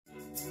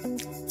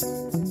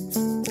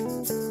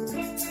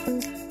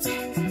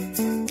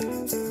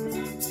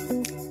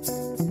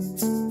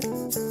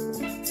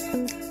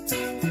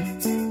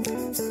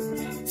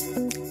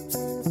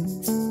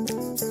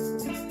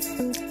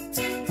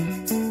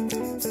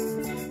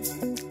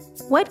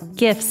What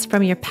gifts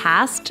from your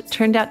past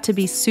turned out to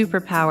be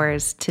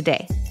superpowers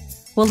today?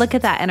 We'll look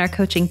at that in our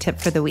coaching tip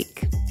for the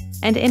week.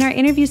 And in our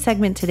interview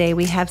segment today,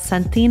 we have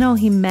Santino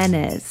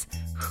Jimenez,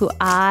 who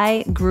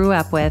I grew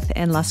up with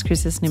in Las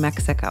Cruces, New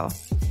Mexico.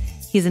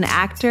 He's an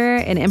actor,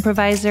 an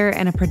improviser,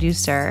 and a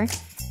producer,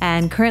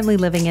 and currently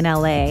living in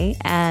LA.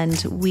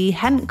 And we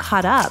hadn't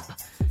caught up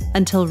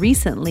until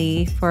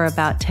recently for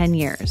about 10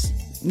 years.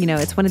 You know,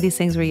 it's one of these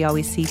things where you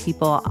always see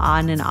people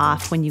on and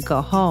off when you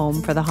go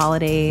home for the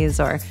holidays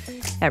or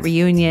at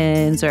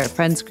reunions or at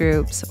friends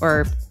groups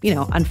or,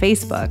 on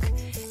Facebook.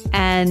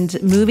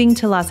 And moving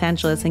to Los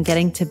Angeles and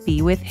getting to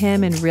be with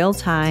him in real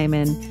time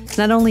and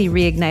not only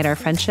reignite our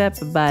friendship,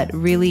 but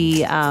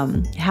really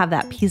have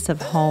that piece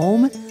of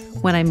home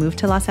when I moved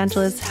to Los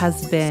Angeles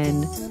has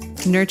been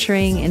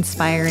nurturing,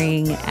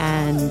 inspiring,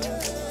 and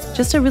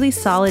just a really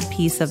solid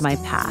piece of my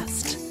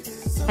past.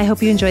 I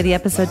hope you enjoy the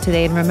episode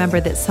today and remember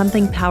that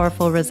something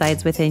powerful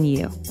resides within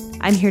you.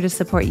 I'm here to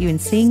support you in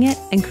seeing it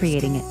and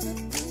creating it.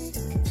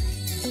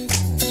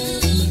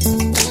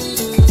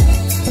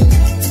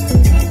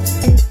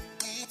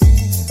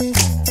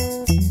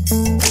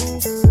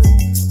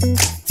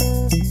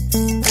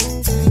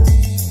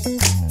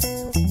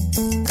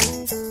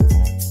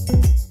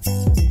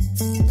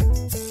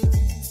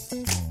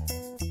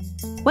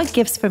 What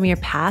gifts from your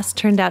past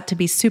turned out to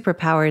be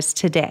superpowers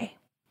today?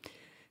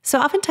 So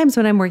oftentimes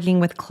when I'm working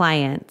with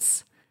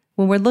clients,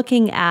 when we're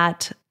looking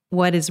at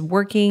what is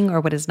working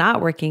or what is not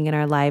working in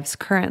our lives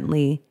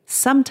currently,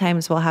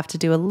 sometimes we'll have to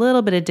do a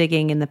little bit of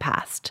digging in the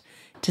past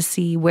to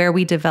see where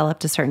we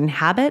developed a certain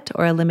habit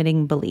or a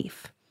limiting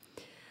belief.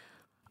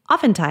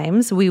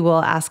 Oftentimes, we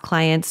will ask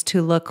clients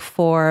to look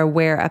for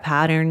where a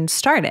pattern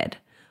started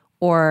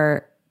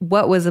or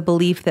what was a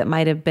belief that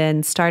might have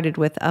been started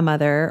with a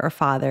mother or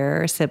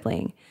father or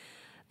sibling.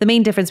 The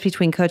main difference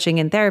between coaching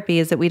and therapy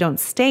is that we don't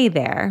stay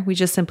there. We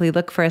just simply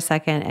look for a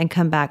second and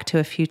come back to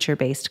a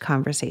future-based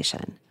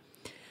conversation.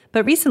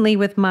 But recently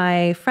with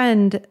my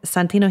friend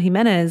Santino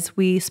Jimenez,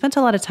 we spent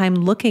a lot of time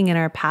looking in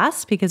our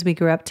past because we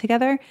grew up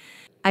together.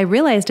 I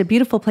realized a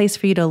beautiful place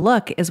for you to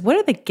look is what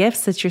are the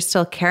gifts that you're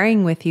still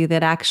carrying with you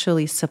that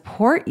actually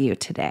support you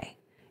today?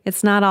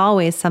 It's not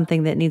always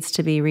something that needs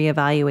to be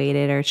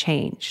reevaluated or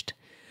changed.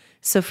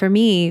 So for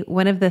me,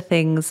 one of the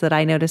things that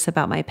I notice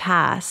about my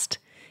past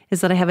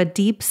is that I have a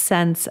deep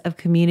sense of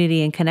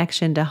community and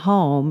connection to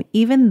home,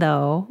 even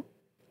though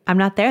I'm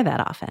not there that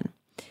often.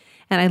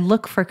 And I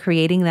look for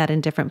creating that in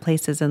different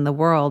places in the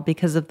world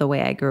because of the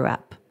way I grew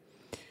up.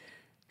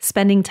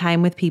 Spending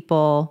time with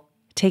people,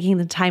 taking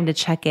the time to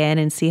check in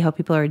and see how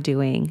people are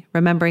doing,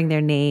 remembering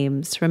their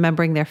names,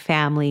 remembering their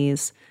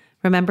families,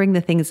 remembering the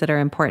things that are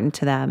important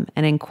to them,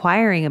 and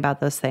inquiring about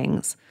those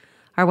things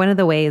are one of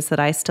the ways that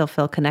I still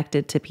feel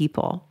connected to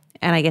people,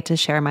 and I get to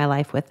share my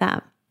life with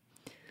them.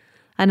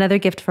 Another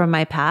gift from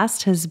my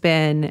past has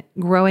been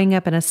growing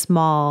up in a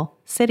small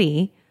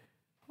city,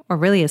 or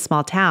really a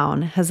small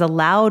town, has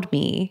allowed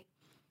me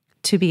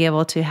to be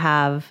able to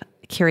have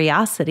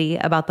curiosity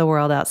about the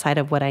world outside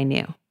of what I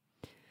knew.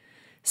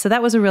 So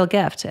that was a real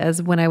gift,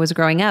 as when I was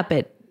growing up,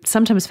 it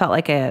sometimes felt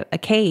like a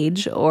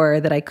cage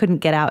or that I couldn't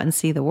get out and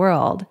see the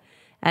world.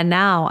 And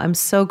now I'm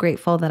so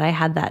grateful that I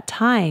had that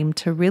time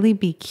to really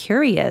be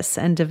curious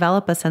and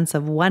develop a sense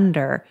of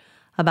wonder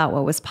about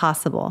what was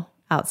possible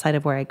outside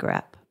of where I grew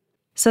up.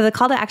 So the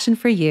call to action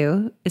for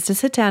you is to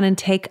sit down and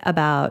take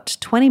about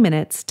 20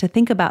 minutes to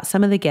think about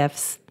some of the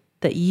gifts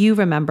that you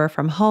remember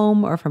from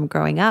home or from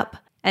growing up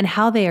and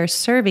how they are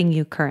serving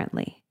you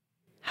currently.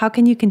 How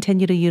can you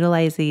continue to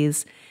utilize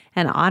these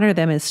and honor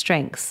them as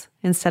strengths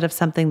instead of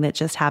something that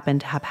just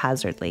happened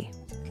haphazardly?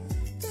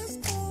 There's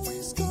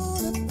always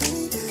gonna be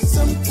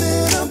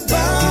something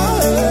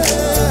about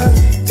her.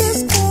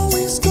 There's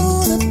always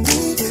gonna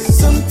be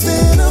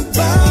something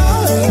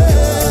about her.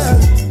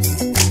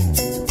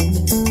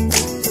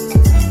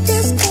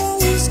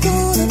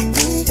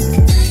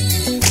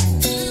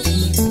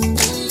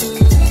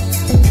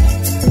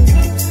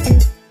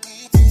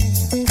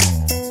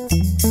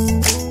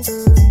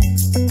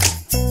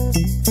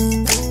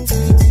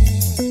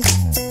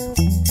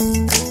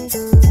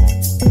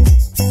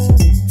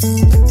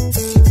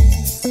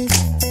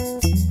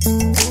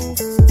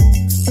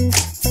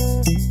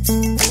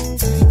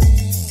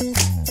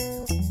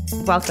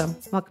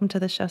 Welcome to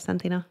the show,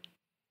 Santino.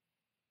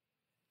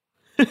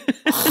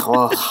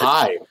 Well,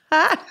 hi.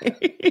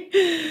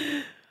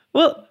 Hi.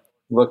 Well,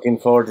 looking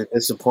forward to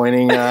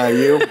disappointing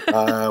you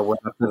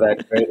after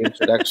that great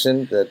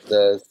introduction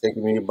that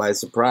taken me by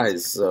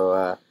surprise.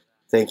 So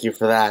thank you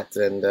for that,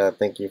 and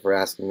thank you for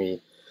asking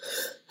me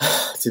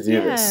to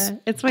do this.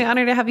 It's my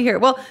honor to have you here.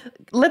 Well,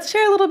 let's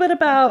share a little bit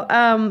about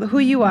who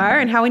you are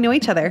and how we know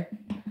each other.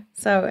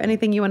 So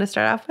anything you want to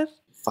start off with?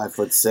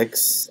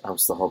 5'6". I'm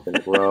still hoping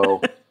to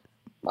grow.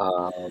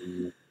 I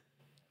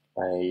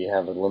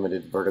have a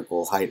limited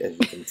vertical height, as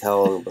you can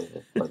tell, but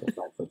I'm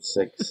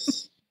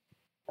 5'6".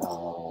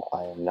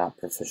 I am not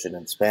proficient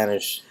in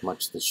Spanish,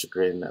 much to the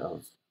chagrin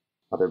of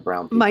other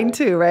brown people. Mine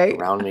too, right?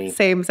 Around me.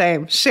 Same.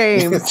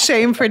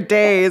 Shame for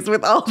days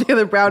with all the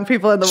other brown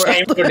people in the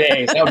Shame world. for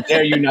days. How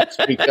dare you not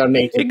speak our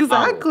native tongue?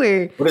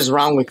 Exactly. What is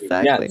wrong with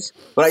Exactly. you? Yes,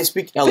 but I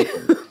speak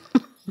eloquent.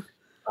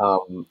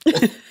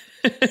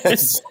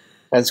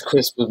 As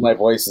crisp as my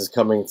voice is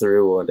coming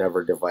through,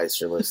 whatever device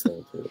you're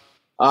listening to.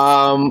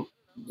 I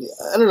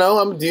don't know.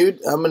 I'm a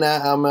dude. I'm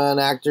an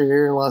actor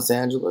here in Los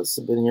Angeles.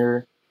 I've been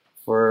here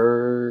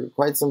for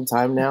quite some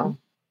time now,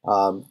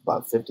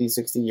 about 50,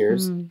 60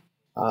 years.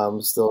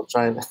 Still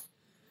trying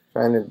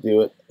to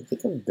do it. I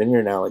think I've been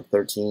here now like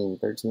 13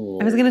 years.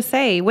 I was going to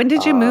say, when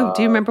did you move?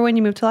 Do you remember when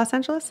you moved to Los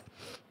Angeles?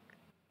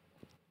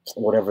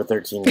 Whatever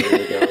 13 years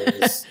ago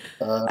is.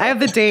 I have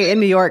the date in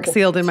New York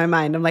sealed in my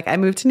mind. I'm like, I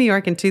moved to New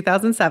York in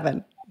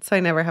 2007, so I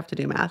never have to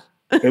do math.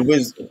 It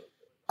was,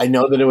 I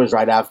know that it was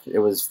right after, it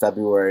was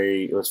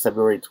February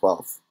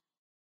 12th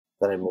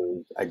that I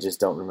moved. I just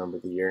don't remember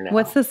the year now.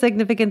 What's the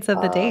significance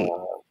of the date?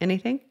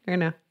 Anything or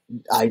no?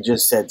 I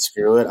just said,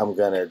 screw it. I'm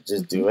going to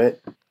just do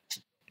it.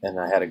 And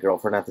I had a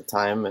girlfriend at the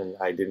time, and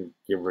I didn't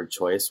give her a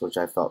choice, which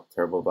I felt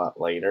terrible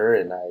about later.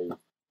 And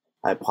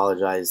I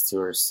apologized to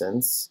her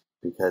since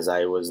because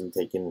I wasn't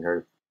taking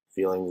her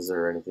feelings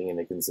or anything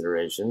into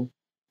consideration.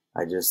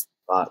 I just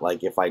thought,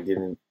 like, if I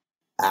didn't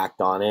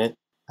act on it,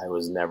 I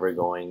was never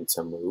going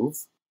to move.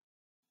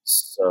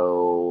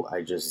 So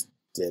I just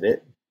did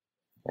it.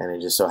 And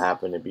it just so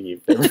happened to be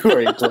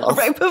February 12th.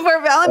 Right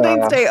before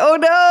Valentine's Day. Oh,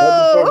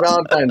 Right before no.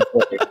 Valentine's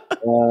Day.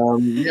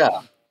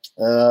 Yeah.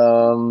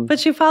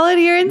 But you followed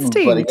your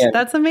instinct. again-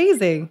 That's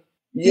amazing.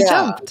 You Yeah.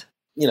 jumped.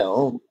 You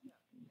know,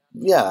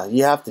 yeah,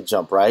 you have to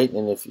jump, right?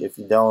 And if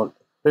you don't,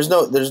 there's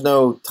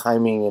no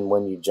timing in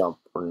when you jump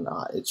or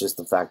not. It's just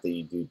the fact that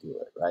you do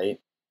it,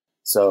 right?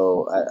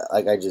 So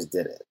I just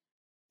did it,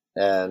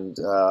 and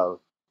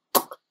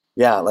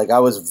yeah, like I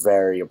was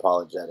very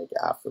apologetic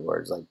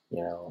afterwards. Like,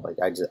 you know, like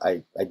I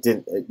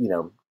didn't, you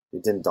know,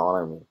 it didn't dawn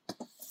on me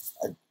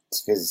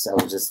because I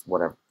was just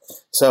whatever.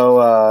 So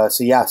I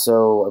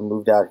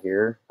moved out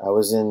here. I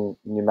was in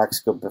New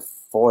Mexico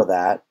before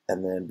that,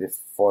 and then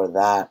before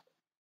that,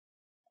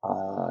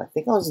 I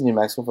think I was in New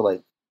Mexico for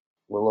like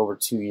a little over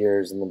 2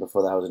 years, and then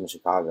before that, I was in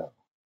Chicago.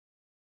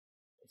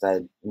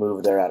 I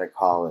moved there out of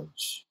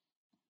college,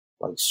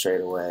 like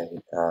straight away,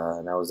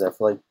 and I was there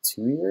for like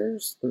 2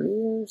 years, 3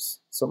 years,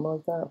 something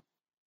like that.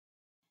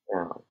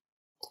 Yeah,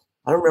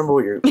 I don't remember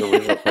what your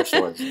original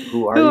question was.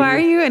 Who are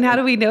you? And how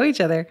do we know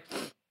each other?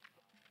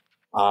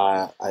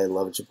 I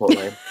love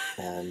Chipotle,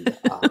 and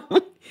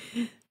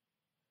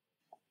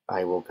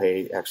I will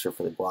pay extra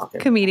for the guac.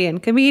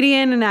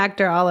 Comedian and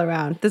actor all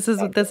around. This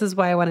is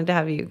why I wanted to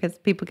have you, because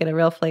people get a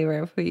real flavor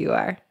of who you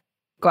are.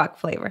 Guac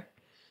flavor.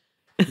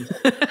 The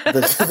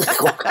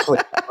guac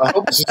flavor. I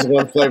hope it's just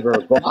one flavor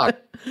of guac. I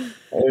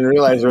didn't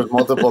realize there was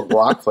multiple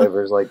guac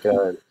flavors. Like,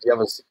 do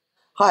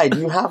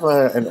you have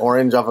an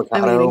orange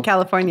avocado? I mean, in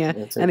California,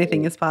 That's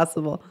anything okay. is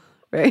possible,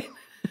 right?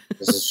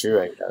 This is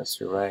true, I guess.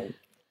 You're right.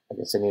 I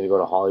guess I need to go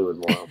to Hollywood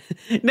more.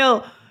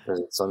 No.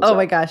 Sunset. Oh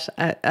my gosh.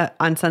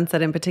 On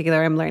Sunset in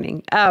particular, I'm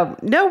learning.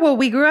 No, well,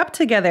 we grew up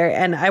together,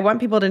 and I want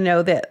people to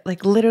know that,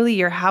 like, literally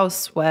your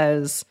house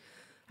was,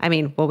 I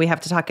mean, well, we have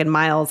to talk in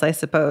miles, I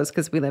suppose,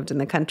 because we lived in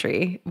the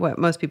country, what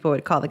most people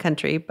would call the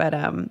country, but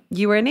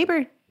you were a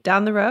neighbor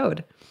down the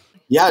road.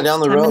 Yeah, down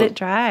the road. 10-minute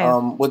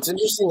drive. What's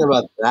interesting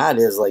about that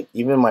is, like,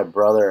 even my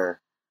brother,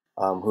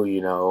 who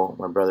you know,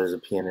 my brother's a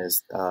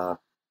pianist,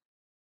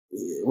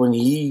 when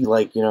he,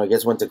 like, you know, I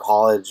guess went to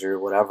college or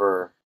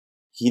whatever,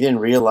 he didn't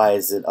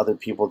realize that other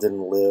people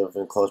didn't live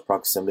in close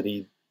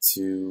proximity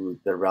to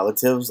their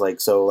relatives.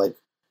 Like, so, like,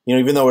 you know,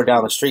 even though we're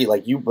down the street,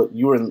 like but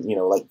you were, you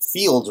know, like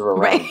fields were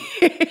around.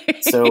 Right.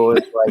 So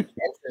it's like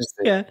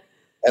interesting. Yeah.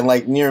 And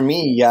like near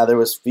me, yeah, there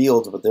was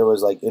fields, but there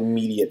was like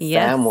immediate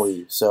Yes.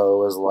 family.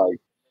 So it was like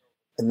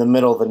in the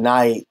middle of the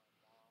night,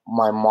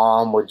 my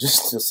mom would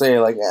just say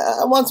like,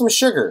 I want some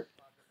sugar.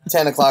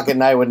 10 o'clock at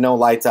night with no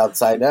lights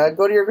outside.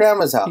 Go to your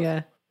grandma's house.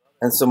 Yeah.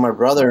 And so my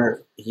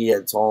brother, he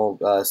had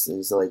told us,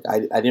 he's like, I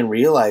didn't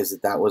realize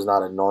that was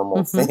not a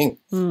normal thing.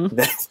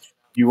 That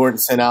you weren't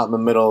sent out in the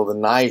middle of the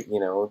night, you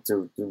know,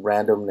 to the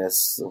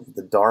randomness of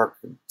the dark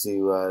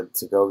to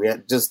go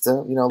get just,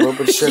 you know, a little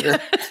bit of sugar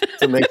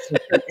to make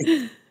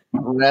sure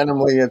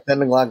randomly at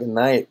 10 o'clock at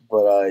night.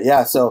 But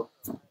yeah, so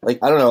like,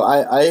 I don't know.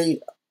 I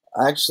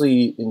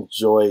actually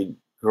enjoyed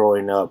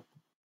growing up.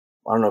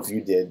 I don't know if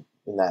you did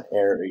in that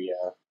area,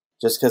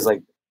 just because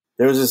like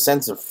there was a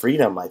sense of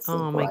freedom, I think.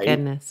 Oh my right?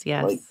 goodness.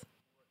 Yes. Like,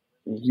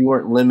 you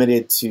weren't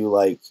limited to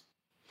like,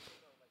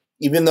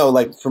 even though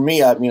like for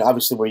me, I mean,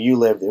 obviously where you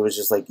lived, it was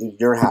just like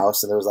your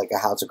house and there was like a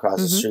house across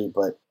the street.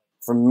 But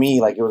for me,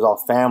 like it was all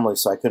family,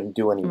 so I couldn't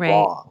do any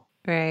wrong.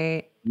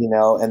 Right. You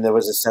know, and there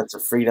was a sense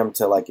of freedom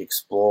to like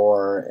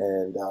explore,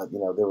 and you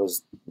know, there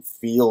was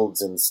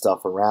fields and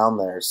stuff around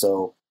there,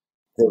 so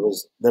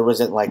there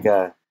wasn't like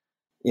a,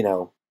 you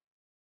know,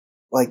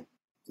 like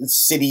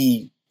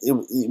city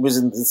it was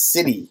in the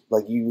city.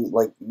 Like I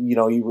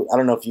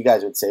don't know if you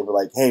guys would say, but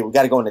like, hey, we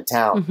got to go into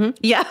town. Mm-hmm.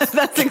 Yeah,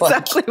 that's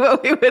exactly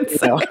what we would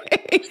say. All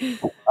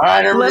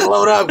right, everybody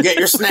load up, get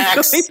your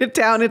snacks. Going to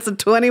town, it's a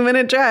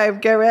 20-minute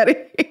drive. Get ready.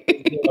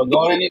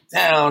 Going into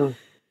town.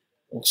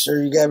 Make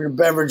sure you have your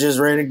beverages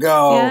ready to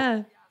go.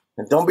 Yeah.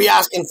 And don't be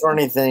asking for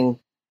anything.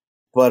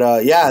 But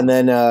and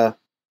then I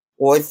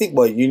think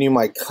you knew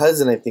my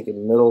cousin, I think,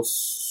 in middle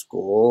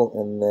school,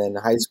 and then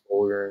high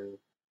school we were in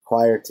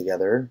choir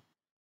together.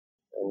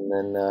 And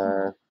then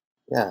our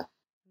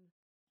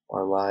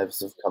lives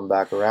have come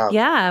back around.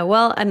 Yeah,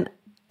 well, and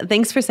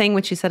thanks for saying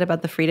what you said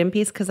about the freedom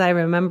piece, because I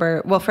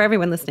remember, well, for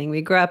everyone listening,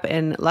 we grew up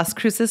in Las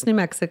Cruces, New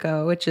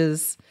Mexico, which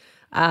is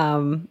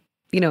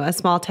a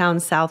small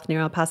town south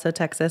near El Paso,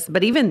 Texas.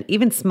 But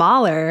even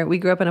smaller, we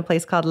grew up in a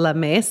place called La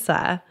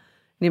Mesa,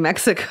 New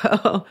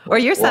Mexico. Or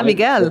you're San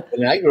Miguel,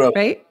 I grew up,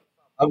 right?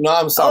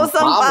 I'm San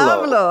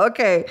Pablo.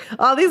 Okay,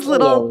 all these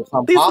little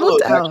San these Pablo little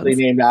is towns. actually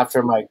named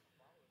after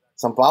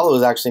San Pablo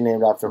was actually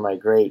named after my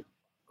great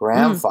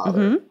grandfather,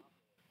 Mm-hmm.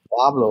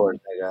 Pablo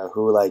Ortega,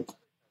 who, like,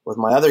 with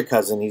my other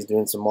cousin, he's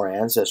doing some more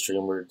ancestry,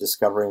 and we're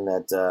discovering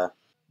that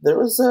there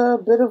was a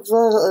bit of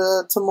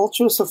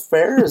tumultuous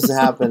affairs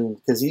happened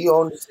because he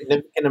owned a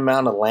significant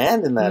amount of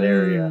land in that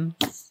area.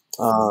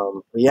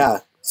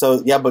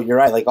 But you're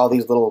right. Like all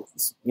these little,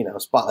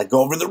 spot, like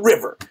go over the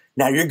river.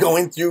 Now you're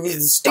going through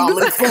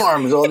Stallman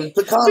Farms, all these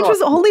pecan, Which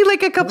was only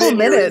like a couple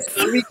minutes.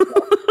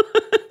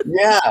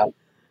 Yeah. I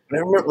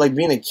remember like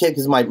being a kid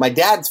because my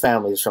dad's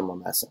family is from La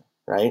Mesa,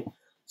 right?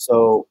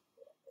 So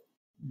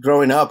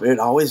growing up, it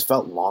always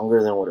felt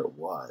longer than what it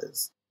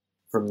was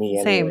for me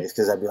anyways,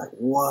 because I'd be like,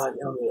 what?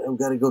 I've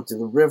got to go to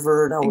the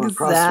river. Now we're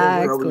across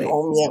the river. Are we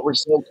home yet? We're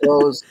so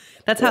close.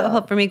 That's how it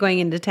felt for me going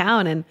into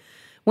town. And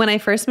when I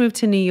first moved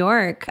to New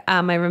York,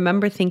 I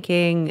remember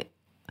thinking,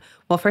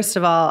 well, first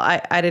of all,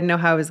 I didn't know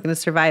how I was going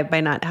to survive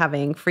by not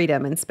having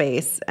freedom and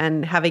space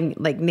and having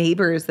like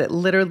neighbors that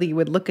literally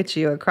would look at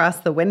you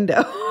across the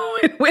window.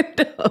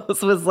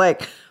 Windows was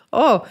like,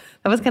 oh,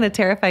 that was kind of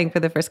terrifying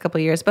for the first couple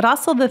of years. But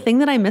also the thing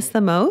that I missed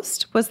the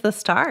most was the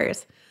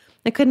stars.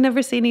 I could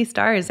never see any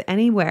stars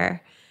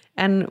anywhere.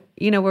 And,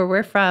 where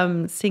we're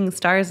from, seeing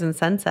stars and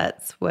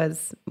sunsets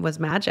was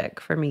magic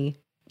for me.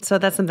 So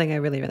that's something I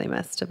really, really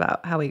missed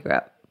about how we grew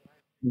up.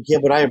 Yeah,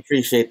 but I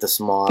appreciate the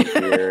smog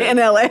here. In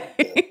LA.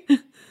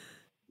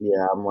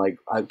 Yeah, I'm like,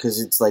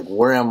 because it's like,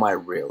 where am I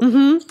really?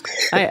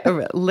 Mm-hmm.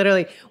 I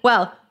literally,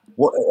 well,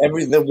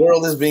 the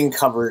world is being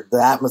covered.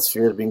 The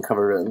atmosphere is being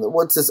covered.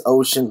 What's this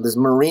ocean? This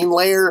marine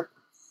layer?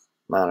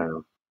 I don't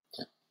know.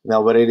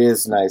 No, but it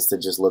is nice to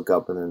just look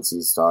up and then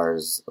see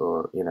stars,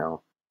 or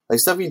like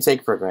stuff you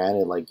take for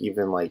granted. Like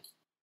even like,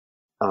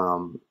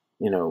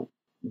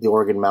 the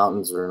Oregon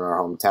Mountains are in our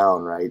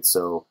hometown, right?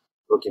 So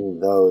looking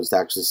at those to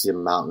actually see a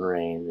mountain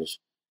range,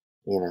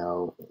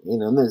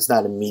 it's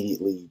not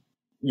immediately,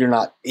 you're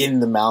not in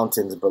the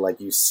mountains, but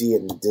like you see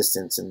it in the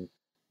distance, and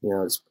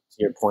it's to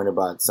your point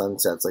about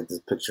sunsets, like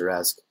this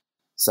picturesque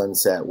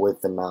sunset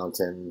with the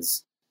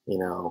mountains,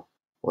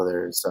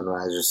 whether it's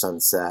sunrise or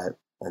sunset,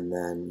 and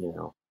then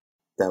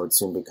that would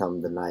soon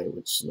become the night,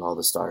 which all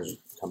the stars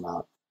would come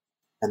out.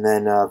 And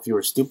then if you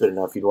were stupid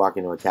enough, you'd walk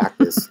into a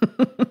cactus.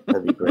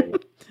 That'd be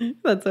great.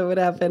 That's what would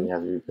happen.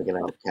 Yeah, you'd be picking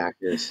out a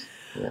cactus.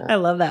 Yeah. I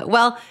love that.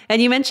 Well,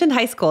 and you mentioned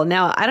high school.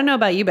 Now, I don't know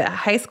about you, but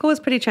high school was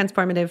pretty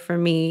transformative for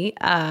me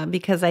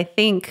because I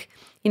think,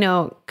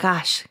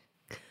 gosh,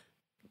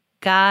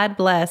 God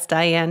bless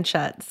Diane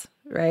Schutz,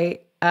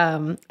 right?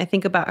 I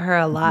think about her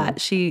a lot.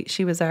 Mm-hmm.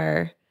 She was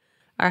our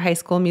high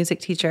school music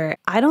teacher.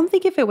 I don't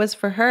think if it was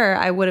for her,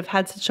 I would have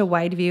had such a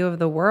wide view of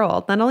the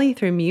world, not only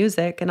through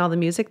music and all the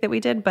music that we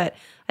did, but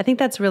I think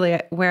that's really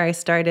where I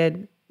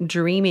started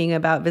dreaming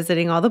about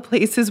visiting all the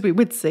places we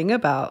would sing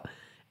about.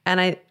 And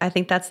I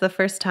think that's the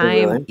first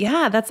time. Really?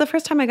 Yeah, that's the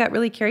first time I got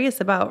really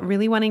curious about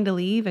really wanting to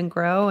leave and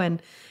grow.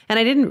 And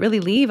I didn't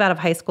really leave out of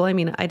high school. I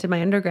mean, I did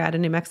my undergrad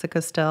in New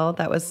Mexico still.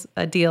 That was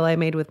a deal I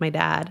made with my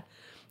dad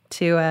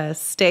to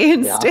stay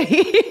and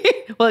stay.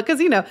 Well, because,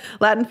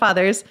 Latin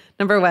fathers,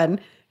 number one,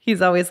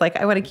 he's always like,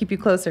 I want to keep you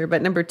closer.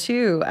 But number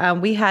two,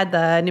 we had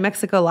the New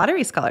Mexico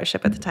lottery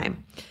scholarship at the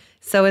time.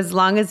 So as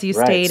long as you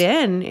stayed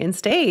in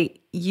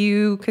state,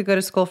 you could go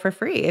to school for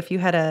free if you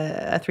had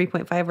a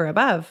 3.5 or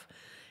above.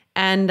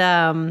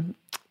 And,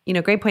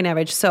 grade point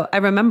average. So I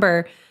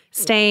remember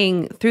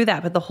staying through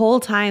that. But the whole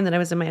time that I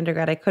was in my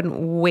undergrad, I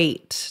couldn't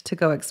wait to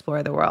go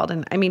explore the world.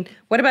 And I mean,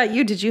 what about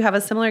you? Did you have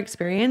a similar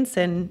experience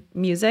in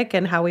music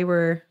and how we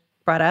were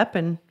brought up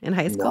in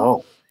high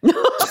school?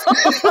 No.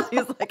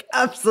 He's like,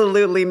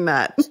 absolutely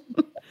not.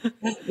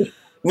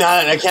 No,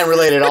 I can't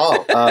relate at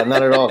all.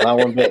 Not at all. Not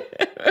one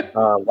bit.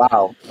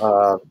 Wow.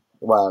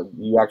 Wow.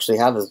 You actually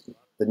had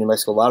the New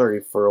Mexico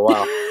lottery for a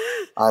while.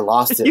 I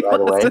lost it right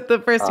away.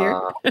 The first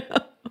year.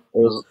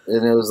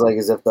 It was like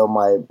as if though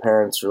my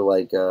parents were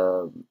like,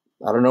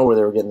 I don't know where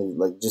they were getting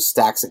like just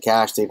stacks of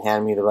cash. They'd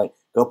hand me to like,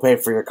 go pay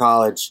for your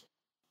college.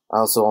 I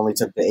also only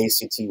took the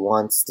ACT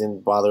once.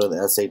 Didn't bother with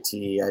the SAT.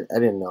 I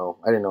didn't know.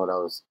 I didn't know what I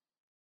was.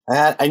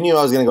 I knew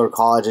I was going to go to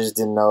college. I just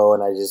didn't know.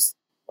 And I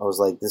was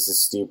like, this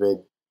is stupid.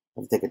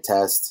 have to take a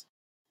test,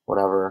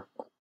 whatever.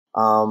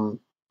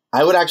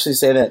 I would actually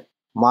say that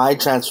my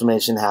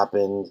transformation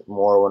happened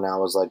more when I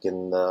was like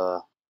in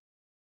the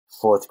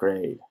fourth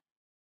grade.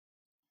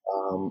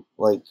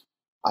 Like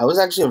I was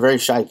actually a very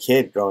shy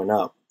kid growing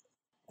up,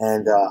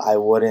 and I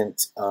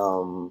wouldn't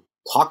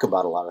talk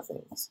about a lot of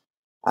things.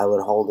 I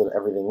would hold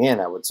everything in.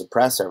 I would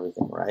suppress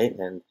everything, right?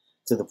 And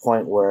to the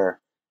point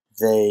where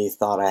they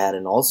thought I had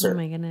an Oh ulcer.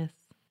 my goodness.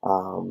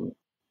 Um,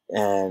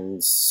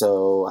 and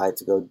so I had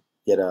to go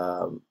get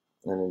an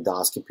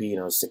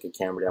endoscopy, stick a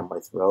camera down my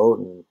throat,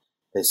 and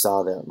they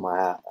saw that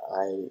my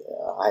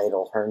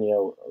hiatal hernia,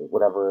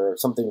 whatever,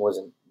 something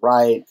wasn't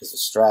right because of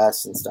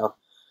stress and stuff.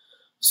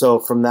 So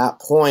from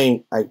that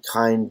point, I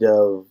kind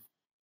of,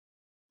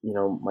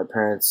 my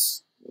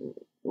parents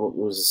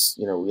was,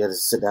 we had to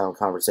sit down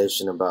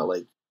conversation about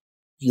like,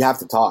 you have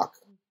to talk.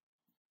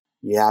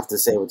 You have to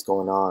say what's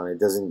going on. It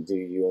doesn't do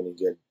you any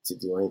good to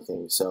do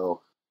anything.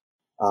 So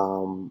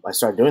I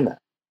started doing that.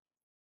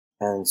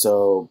 And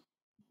so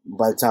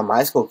by the time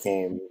high school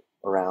came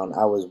around,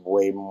 I was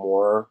way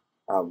more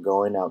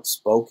outgoing,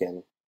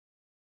 outspoken.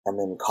 And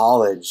then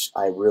college,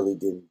 I really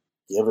didn't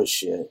give a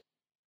shit.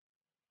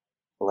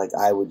 Like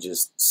I would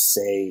just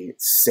say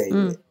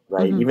it,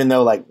 right? Even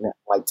though like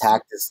my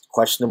tact is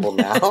questionable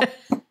now,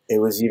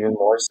 it was even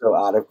more so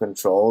out of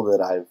control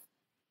that I've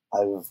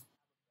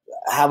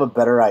have a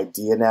better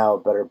idea now, a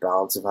better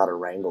balance of how to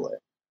wrangle it.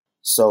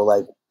 So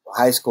like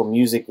high school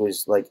music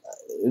was like,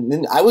 I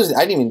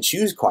didn't even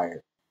choose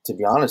choir, to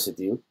be honest with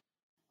you.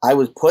 I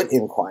was put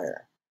in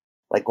choir.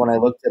 Like when I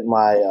looked at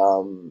my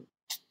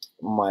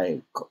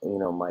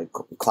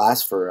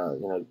class for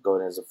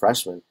going as a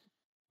freshman,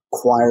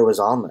 choir was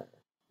on there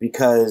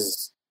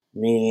because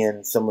me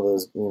and some of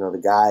those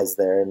the guys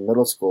there in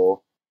middle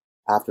school,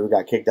 after we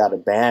got kicked out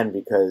of band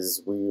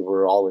because we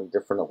were all in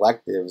different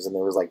electives and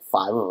there was like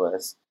 5 of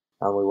us,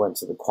 and we went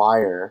to the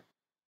choir.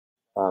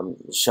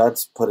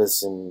 Schutz put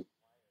us in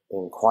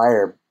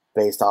choir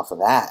based off of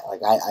that.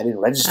 Like I didn't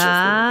register for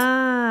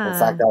it. In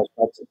fact, I was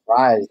quite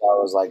surprised. I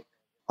was like,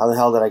 how the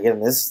hell did I get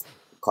in this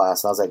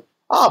class? And I was like,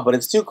 oh, but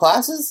it's 2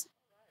 classes?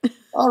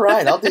 All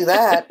right, I'll do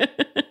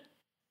that.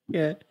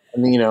 Yeah.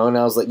 And and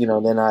I was like,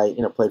 then I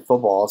played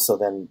football, so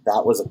then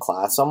that was a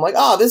class. So I'm like,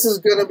 oh, this is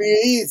gonna be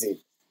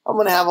easy. I'm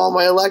gonna have all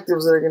my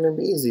electives that are gonna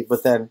be easy.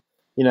 But then,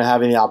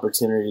 having the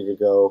opportunity to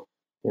go,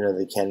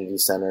 the Kennedy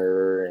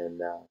Center and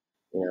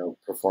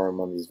perform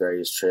on these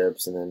various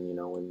trips and then,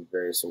 win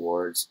various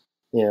awards,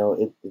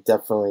 it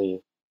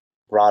definitely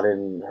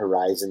broadened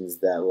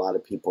horizons that a lot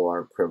of people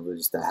aren't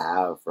privileged to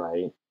have,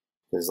 right?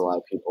 Because a lot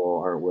of people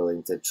aren't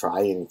willing to try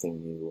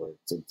anything new or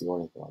to do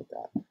anything like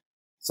that.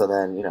 So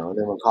then,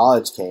 then when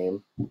college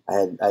came,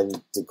 I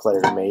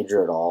declared a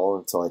major at all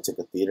until I took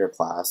a theater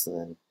class. And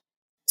then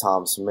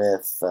Tom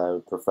Smith,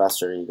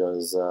 professor, he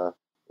goes, are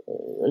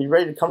you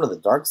ready to come to the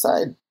dark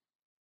side?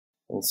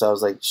 And so I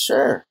was like,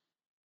 sure.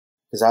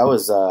 Because I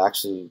was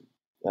actually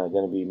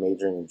going to be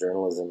majoring in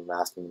journalism and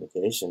mass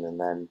communication. And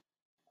then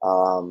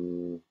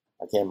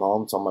I came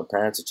home, told my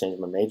parents to change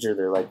my major.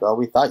 They're like, well,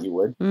 we thought you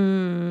would.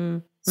 Mm-hmm.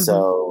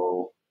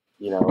 So,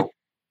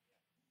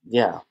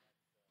 yeah,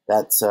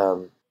 that's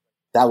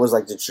that was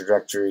like the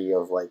trajectory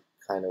of like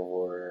kind of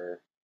where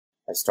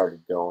I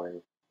started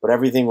going. But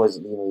everything was,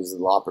 was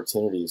the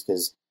opportunities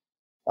because,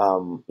 it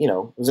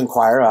was in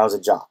choir. I was a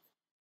jock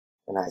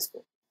in high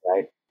school,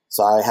 right?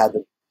 So I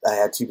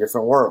had 2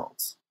 different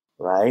worlds,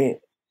 right?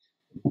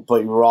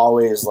 But you were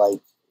always like,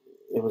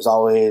 it was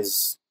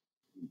always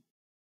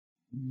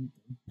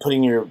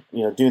putting your,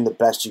 doing the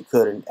best you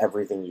could in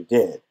everything you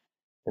did.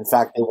 In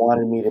fact, they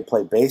wanted me to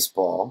play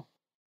baseball.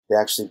 They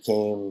actually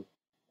came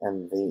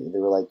and they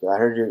were like, I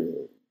heard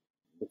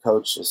the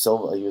coach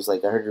Silva, he was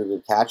like, I heard you're a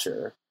good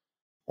catcher.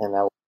 And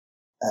I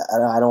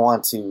don't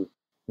want to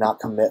not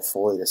commit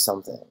fully to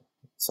something.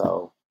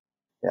 So,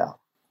 yeah,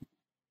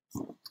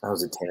 that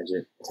was a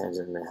tangent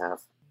and a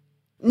half.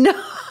 No,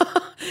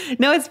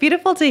 no, it's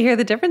beautiful to hear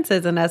the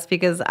differences in us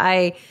because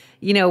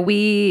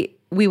we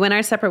went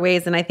our separate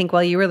ways. And I think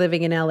while you were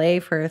living in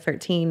LA for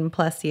 13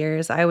 plus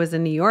years, I was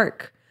in New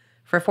York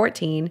for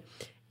 14.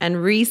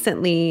 And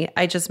recently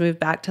I just moved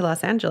back to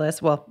Los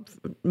Angeles. Well,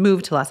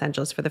 moved to Los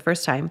Angeles for the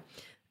first time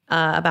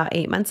about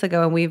 8 months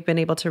ago. And we've been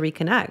able to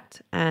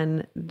reconnect.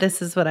 And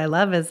this is what I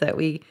love is that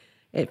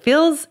it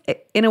feels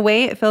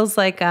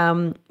like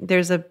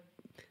there's a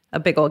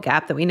big old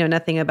gap that we know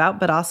nothing about,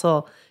 but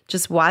also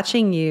just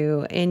watching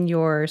you in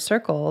your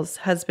circles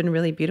has been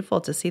really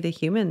beautiful to see the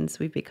humans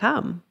we've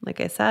become,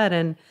 like I said.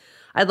 And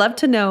I'd love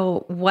to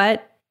know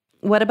what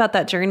about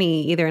that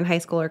journey, either in high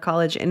school or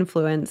college,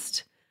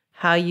 influenced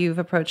how you've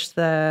approached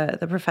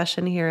the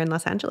profession here in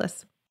Los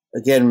Angeles.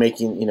 Again,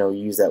 making,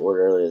 use that word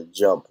earlier,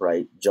 jump,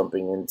 right?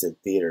 Jumping into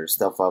theater,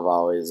 stuff I've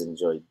always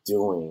enjoyed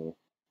doing,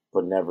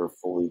 but never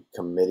fully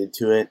committed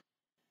to it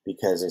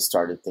because I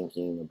started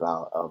thinking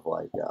about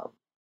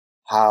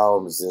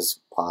how is this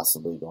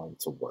possibly going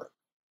to work?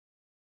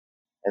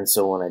 And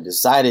so when I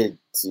decided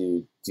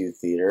to do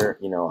theater,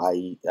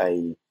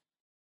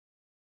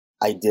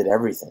 I did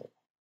everything.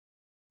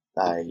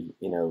 I,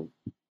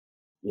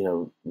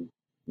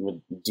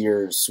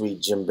 dear,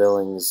 sweet Jim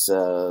Billings,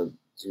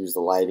 who's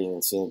the lighting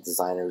and scenic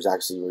designer, who's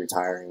actually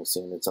retiring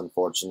soon. It's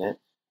unfortunate.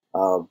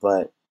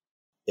 But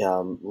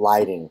learn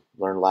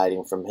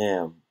lighting from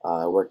him.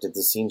 I worked at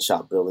the scene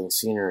shop building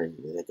scenery.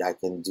 Like I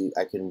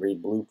can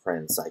read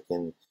blueprints. I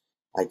can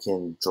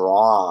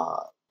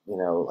draw,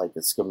 like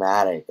a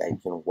schematic. I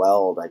can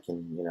weld. I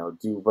can,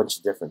 do a bunch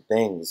of different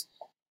things.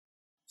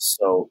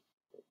 So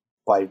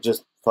by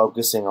just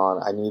focusing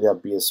on, I need to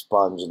be a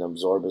sponge and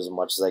absorb as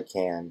much as I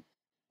can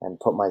and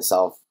put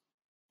myself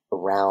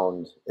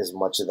around as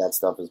much of that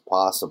stuff as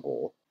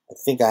possible. I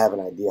think I have an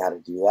idea how to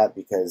do that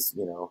because,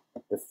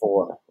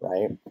 before,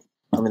 right?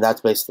 I mean,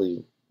 that's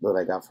basically what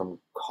I got from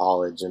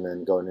college and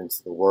then going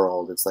into the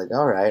world. It's like,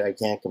 all right, I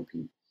can't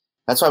compete.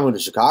 That's why I moved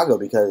to Chicago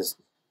because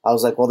I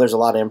was like, well, there's a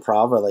lot of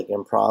improv. I like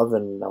improv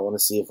and I want to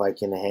see if I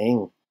can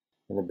hang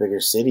in a bigger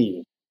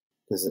city.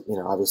 Because,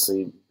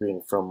 obviously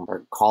being from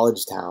our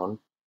college town,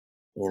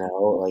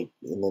 and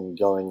then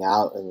going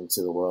out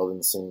into the world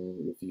and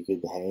seeing if you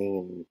could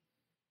hang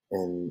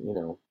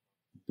and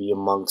be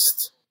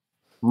amongst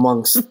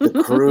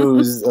the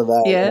crews of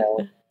that, Yeah.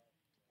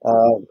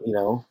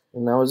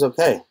 And that was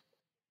okay.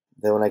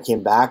 Then when I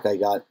came back, I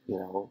got,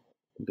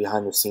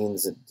 behind the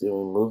scenes at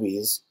doing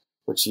movies,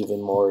 which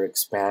even more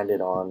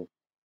expanded on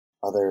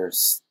other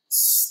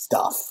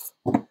stuff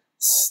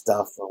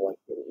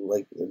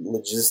like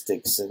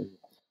logistics and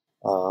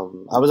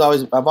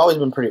I've always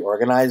been pretty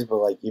organized, but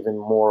like even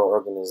more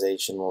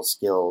organizational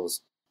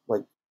skills,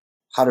 like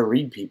how to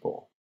read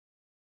people,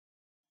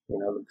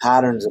 the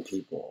patterns of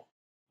people.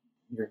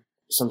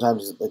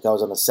 Sometimes like I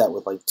was on a set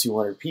with like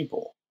 200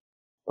 people,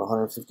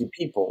 150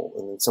 people,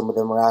 and then some of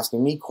them were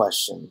asking me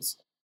questions,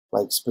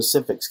 like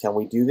specifics. Can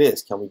we do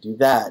this? Can we do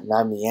that? And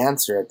I'm the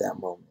answer at that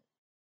moment.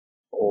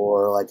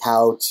 Or like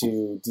how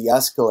to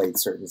de-escalate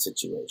certain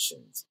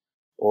situations.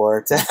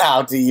 Or to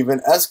how to even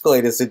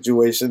escalate a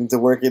situation to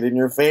work it in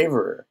your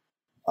favor.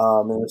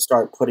 And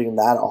start putting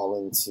that all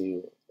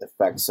into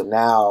effect. So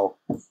now,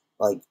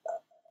 like,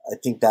 I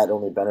think that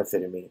only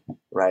benefited me,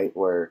 right?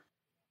 Where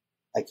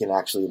I can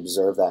actually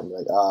observe that and be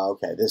like, oh,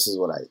 okay, this is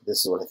what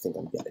I think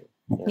I'm getting.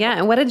 Yeah.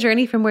 And what a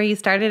journey from where you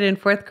started in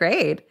 4th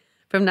grade,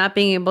 from not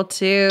being able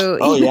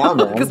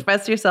to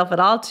express yourself at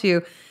all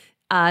to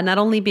not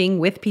only being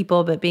with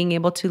people, but being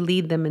able to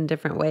lead them in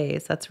different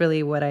ways. That's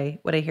really what I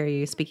hear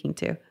you speaking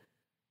to.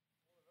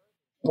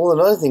 Well,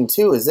 another thing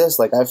too is this: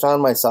 like I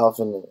found myself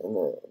in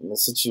the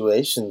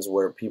situations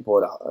where people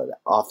would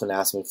often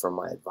ask me for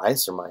my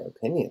advice or my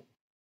opinion,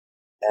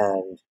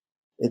 and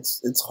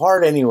it's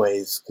hard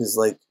anyways because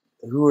like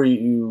who are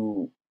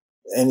you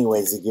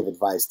anyways to give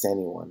advice to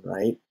anyone,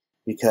 right?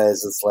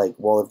 Because it's like,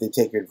 well, if they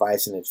take your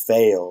advice and it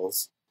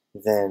fails,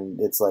 then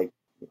it's like,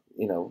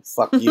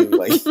 fuck you,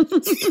 like,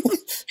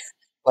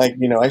 like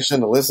I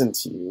shouldn't have listened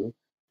to you.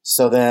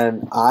 So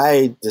then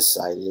I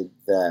decided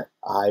that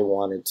I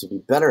wanted to be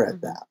better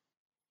at that.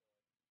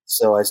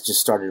 So I just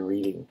started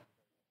reading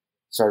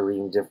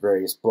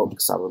various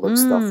books. I would look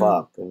stuff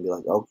up and be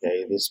like,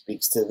 okay, this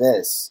speaks to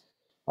this.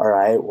 All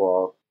right,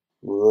 well,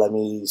 let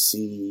me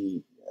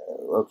see.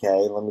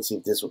 Let me see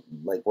if this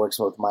like works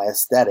with my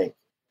aesthetic.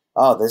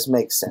 Oh, this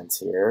makes sense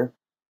here.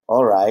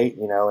 All right,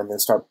 and then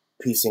start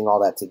piecing all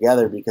that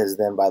together because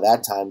then by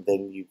that time,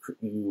 then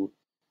you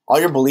all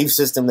your belief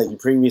system that you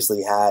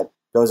previously had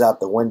goes out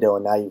the window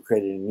and now you've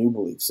created a new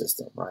belief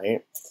system,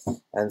 right?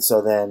 And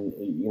so then,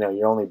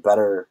 you're only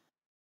better.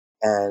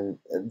 And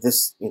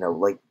this,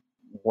 like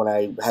when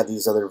I had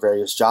these other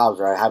various jobs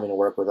where I'm having to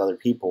work with other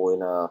people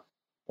in a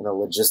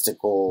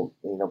logistical,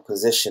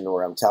 position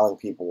where I'm telling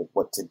people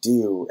what to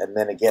do. And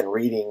then again,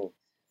 reading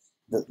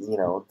the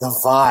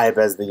vibe,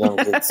 as the young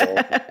kids say,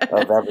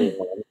 of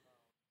everyone.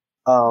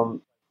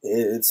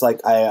 It's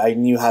like I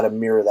knew how to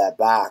mirror that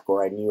back,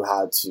 or I knew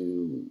how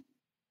to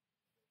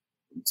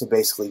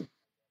basically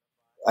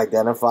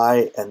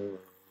identify and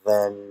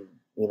then,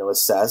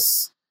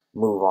 assess,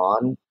 move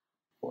on,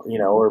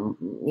 or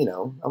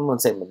I'm going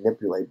to say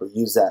manipulate, but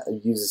use a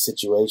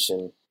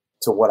situation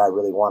to what I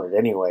really wanted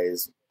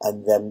anyways,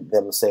 and then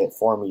them say it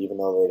for me, even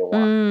though they don't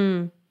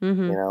want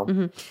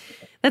it,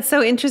 That's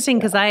so interesting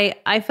because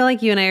I feel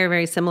like you and I are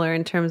very similar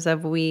in terms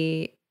of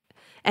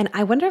and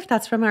I wonder if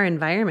that's from our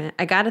environment.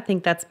 I got to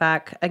think that's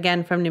back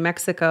again from New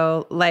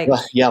Mexico. Like,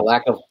 yeah,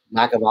 lack of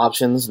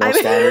options, no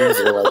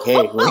standards. They're like,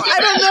 hey,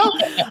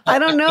 I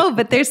don't know,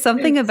 but there's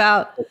something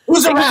about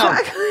who's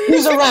around?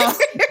 Who's around?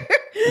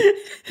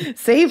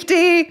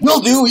 Safety. You'll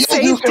do.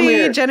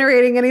 Safety,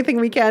 generating anything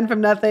we can from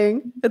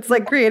nothing. It's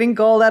like creating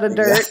gold out of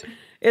dirt.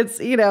 It's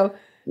Exactly,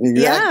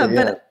 yeah.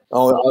 But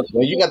well,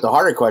 you got the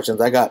harder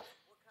questions. I got.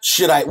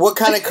 What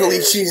kind of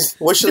caliche?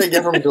 What should I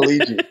get from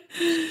caliche?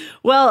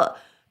 Well,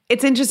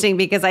 it's interesting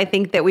because I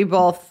think that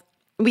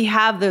we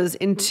have those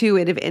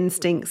intuitive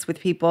instincts with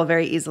people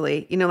very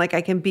easily. Like I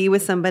can be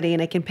with somebody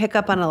and I can pick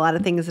up on a lot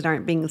of things that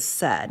aren't being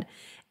said.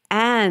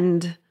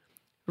 And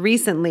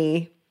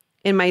recently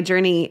in my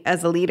journey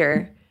as a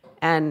leader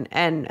and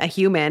a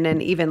human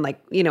and even like,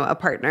 a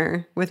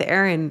partner with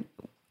Aaron,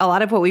 a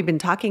lot of what we've been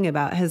talking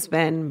about has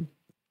been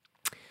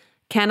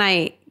can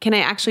I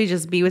actually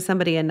just be with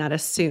somebody and not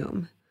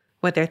assume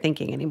what they're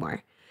thinking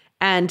anymore?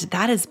 And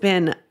that has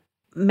been,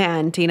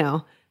 man,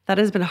 Tino, that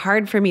has been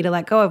hard for me to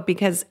let go of,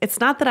 because it's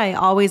not that I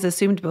always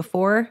assumed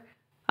before,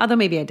 although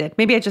maybe I did.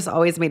 Maybe I just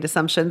always made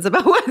assumptions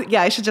about what,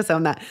 yeah, I should just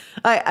own that.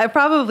 I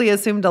probably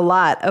assumed a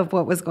lot of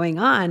what was going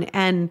on.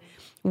 And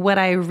what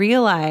I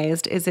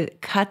realized is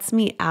it cuts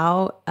me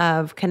out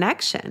of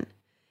connection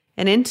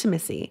and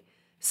intimacy.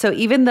 So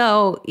even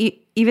though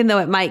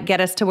it might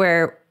get us to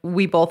where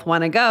we both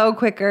want to go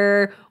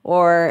quicker,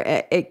 or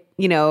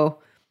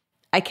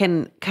I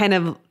can kind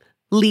of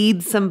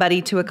lead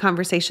somebody to a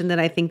conversation that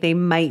I think they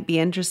might be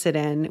interested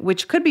in,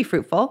 which could be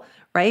fruitful,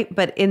 right?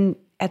 But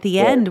at the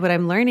end, what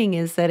I'm learning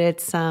is that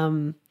it's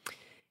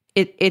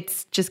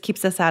just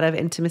keeps us out of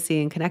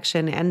intimacy and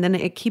connection, and then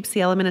it keeps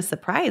the element of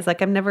surprise. Like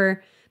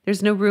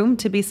there's no room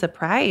to be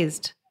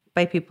surprised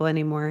by people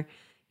anymore,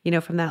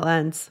 from that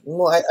lens.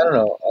 Well, I don't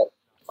know.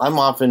 I'm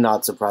often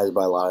not surprised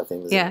by a lot of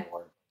things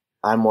anymore.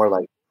 I'm more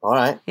like, all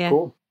right,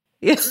 cool.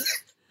 Yeah.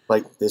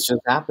 Like, this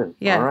just happened.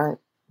 Yeah. All right.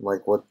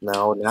 Like, what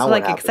now? Now So, what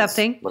like, happens?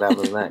 accepting. What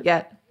happens next?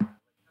 Yeah.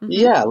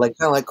 Yeah, like,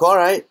 kind of like, all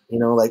right.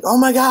 Like, oh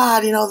my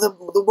God,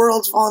 the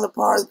world's falling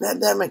apart, the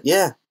pandemic.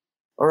 Yeah.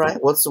 All right.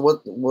 What's the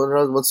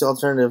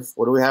alternative?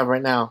 What do we have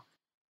right now?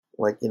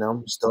 Like,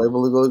 I'm still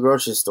able to go to the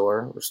grocery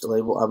store.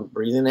 I'm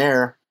breathing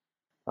air.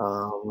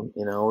 I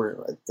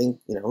think,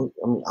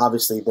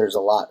 obviously there's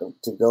a lot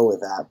to go with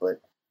that, but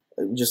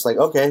just like,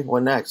 okay,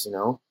 what next,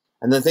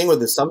 And the thing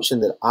with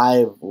assumption that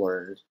I've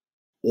learned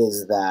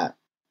is that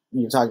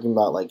you're talking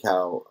about like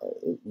how,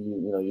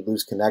 you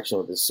lose connection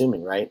with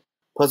assuming, right?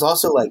 Plus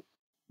also like,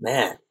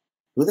 man,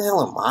 who the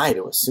hell am I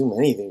to assume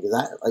anything?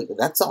 Because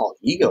that's all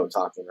ego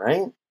talking,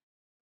 right?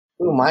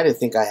 Who am I to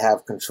think I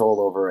have control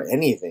over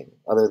anything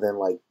other than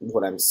like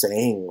what I'm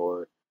saying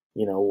or,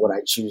 what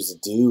I choose to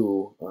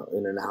do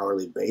in an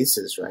hourly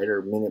basis, right?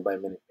 Or minute by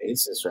minute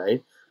basis,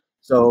 right?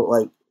 So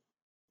like,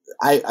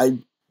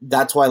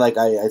 that's why, like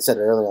I said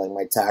earlier, like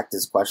my tact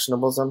is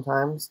questionable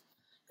sometimes,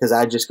 because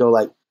I just go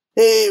like,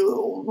 hey,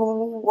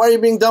 why are you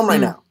being dumb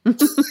right now?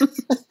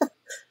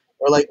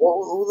 Or like,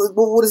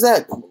 what is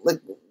that?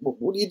 Like,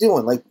 what are you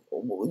doing? Like,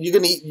 you're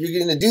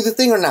gonna do the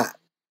thing or not?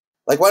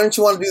 Like, why don't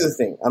you want to do the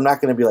thing? I'm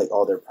not gonna be like,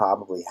 oh, they're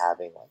probably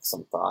having like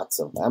some thoughts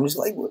of. I'm just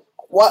like,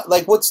 what?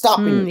 Like, what's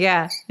stopping you?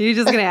 Yeah, you're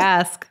just gonna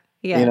ask.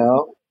 Yeah,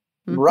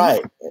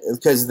 Right?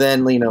 Because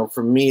then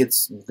for me,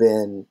 it's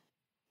been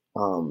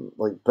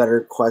like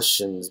better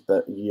questions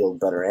but yield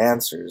better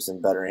answers,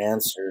 and better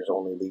answers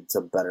only lead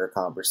to better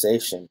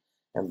conversation,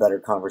 and better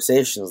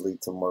conversations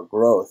lead to more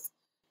growth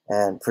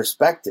and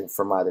perspective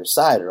from either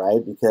side, right?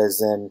 Because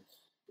then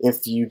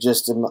if you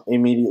just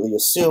immediately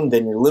assume,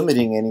 then you're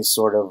limiting any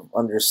sort of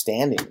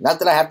understanding. Not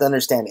that I have to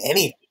understand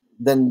anything,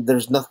 then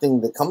there's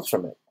nothing that comes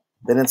from it.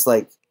 Then it's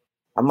like,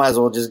 I might as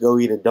well just go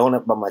eat a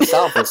donut by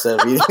myself instead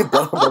of eating a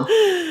donut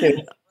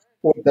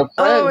with a friend.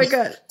 Oh my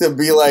God. To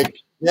be like,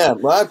 yeah,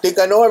 well, I think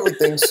I know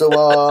everything, so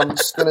I'm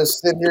just going to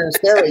sit here and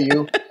stare at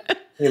you,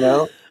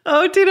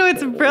 Oh, Tino,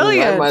 it's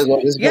brilliant. I might as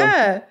well just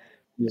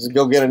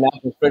go get an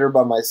apple fritter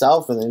by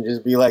myself and then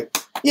just be like,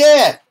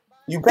 yeah,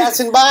 you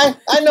passing by?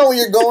 I know what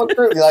you're going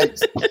through. Like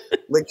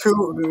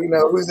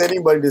who's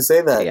anybody to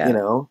say that,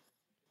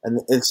 And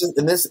it's just,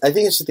 I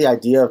think it's just the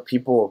idea of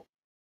people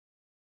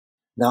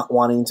not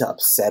wanting to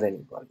upset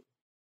anybody.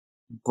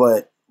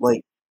 But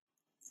like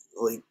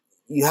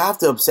you have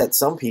to upset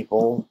some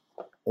people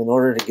in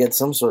order to get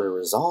some sort of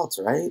results,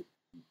 right?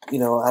 I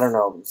don't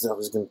know. I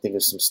was going to think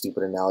of some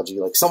stupid analogy.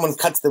 Like someone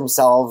cuts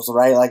themselves,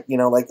 right? Like,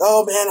 like,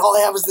 oh man, all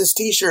I have is this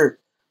t-shirt.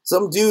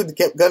 Some dude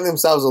kept cutting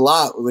themselves a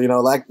lot,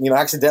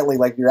 accidentally,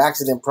 like your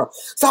accident.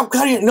 Stop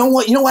cutting it. You know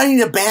what? I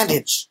need a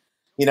bandage.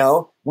 We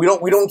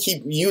don't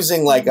keep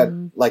using like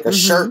a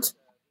shirt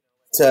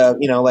to,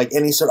 like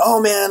any sort.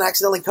 Oh man, I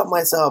accidentally cut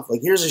myself.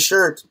 Like here's a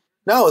shirt.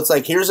 No, it's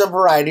like here's a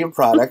variety of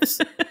products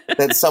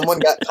that someone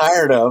got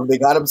tired of. They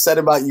got upset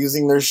about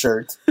using their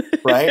shirt,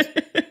 right?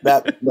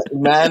 That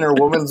man or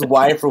woman's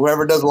wife or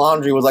whoever does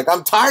laundry was like,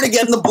 I'm tired of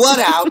getting the blood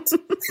out.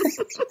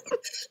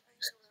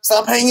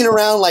 Stop hanging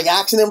around like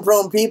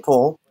accident-prone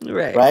people,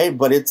 right?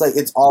 But it's like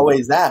it's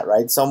always that,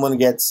 right? Someone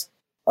gets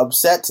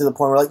upset to the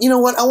point where like, you know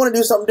what? I want to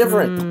do something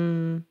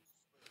different.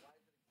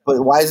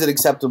 But why is it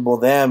acceptable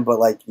then? But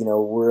like,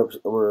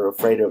 we're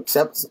afraid to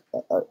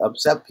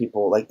upset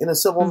people like in a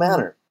civil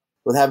manner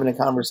with having a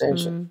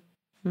conversation.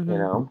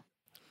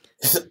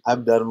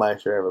 I've done my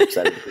share of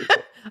upsetting people.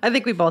 I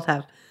think we both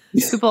have.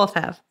 We both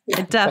have.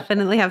 I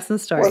definitely have some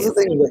stories. Well, the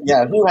thing is,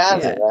 who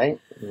hasn't, right?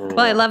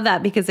 Well, I love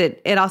that because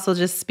it also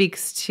just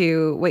speaks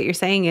to what you're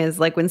saying is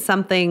like when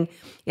something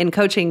in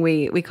coaching,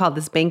 we call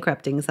this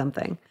bankrupting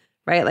something,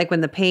 right? Like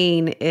when the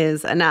pain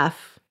is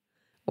enough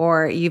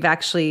or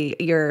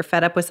you're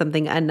fed up with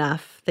something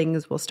enough,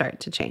 things will start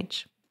to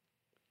change.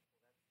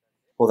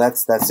 Well,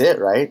 that's it,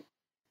 right?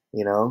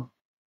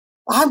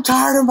 I'm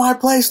tired of my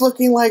place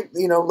looking like,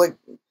 like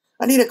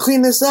I need to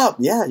clean this up.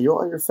 Yeah,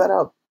 you're fed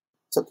up.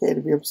 It's okay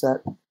to be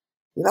upset.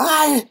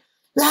 And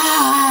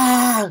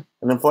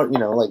then,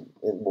 like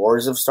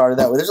wars have started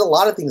that way. There's a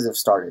lot of things that have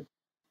started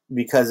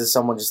because of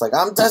someone just like,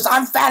 I'm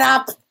fed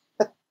up.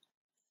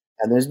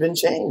 And there's been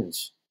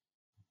change.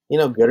 You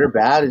know, good or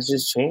bad, it's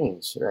just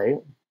change, right?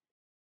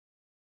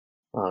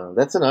 I don't know.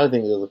 That's another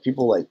thing. Though,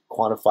 people like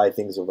quantify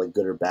things of like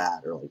good or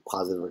bad, or like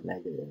positive or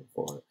negative,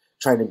 or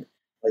trying to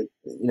like,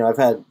 you know, I've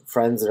had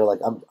friends that are like,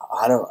 I'm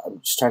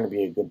just trying to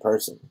be a good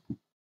person,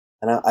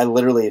 and I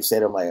literally have said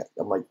to them, like,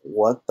 I'm like,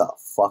 what the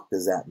fuck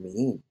does that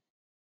mean?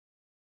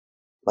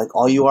 Like,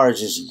 all you are is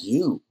just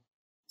you.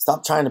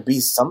 Stop trying to be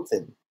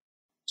something.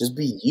 Just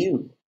be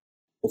you.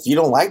 If you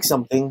don't like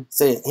something,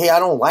 say, hey, I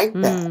don't like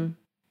that.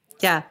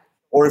 Yeah.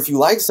 Or if you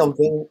like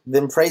something,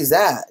 then praise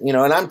that, you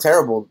know, and I'm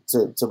terrible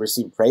to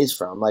receive praise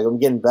from. Like, I'm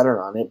getting better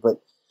on it,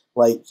 but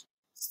like,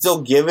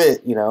 still give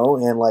it, you know,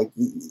 and like,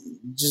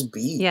 just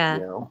be, Yeah.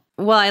 you know.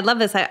 Well, I love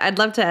this. I'd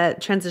love to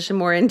transition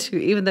more into,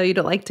 even though you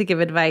don't like to give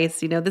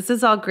advice, you know, this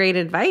is all great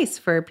advice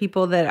for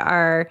people that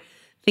are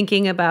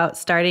thinking about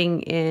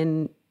starting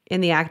in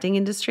the acting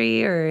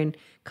industry or in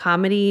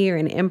comedy or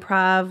in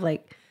improv.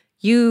 Like,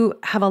 you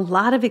have a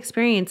lot of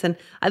experience. And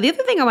the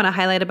other thing I want to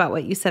highlight about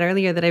what you said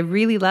earlier that I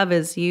really love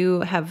is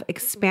you have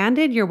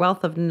expanded your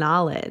wealth of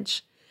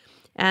knowledge.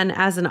 And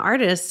as an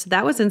artist,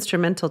 that was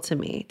instrumental to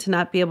me, to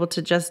not be able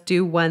to just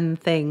do one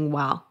thing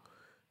well,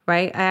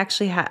 right? I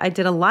actually I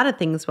did a lot of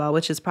things well,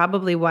 which is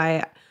probably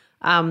why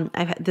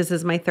this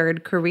is my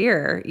third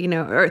career, you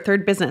know, or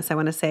third business, I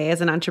want to say,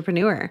 as an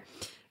entrepreneur,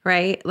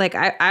 right? Like,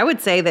 I would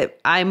say that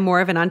I'm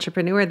more of an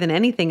entrepreneur than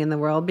anything in the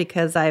world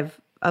because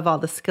of all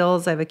the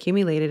skills I've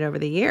accumulated over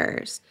the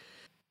years.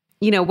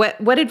 You know,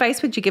 what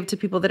advice would you give to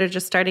people that are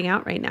just starting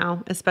out right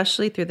now,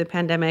 especially through the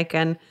pandemic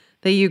and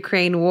the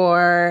Ukraine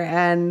war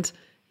and,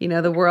 you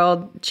know, the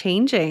world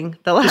changing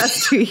the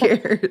last 2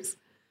 years?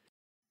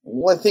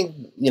 Well, I think,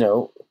 you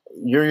know,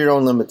 you're your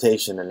own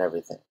limitation and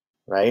everything,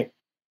 right?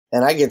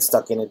 And I get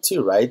stuck in it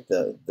too, right?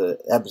 The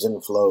ebbs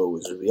and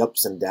flows, or the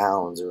ups and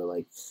downs, or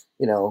like,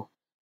 you know,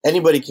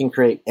 anybody can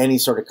create any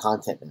sort of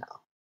content now.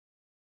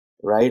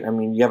 Right? I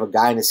mean, you have a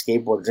guy in a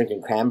skateboard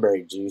drinking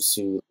cranberry juice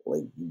who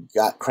like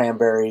got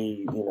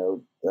cranberry,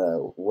 you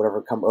know,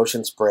 whatever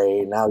ocean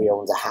spray. Now he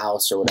owns a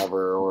house or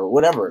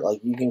whatever. Like,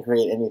 you can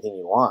create anything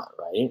you want,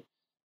 right?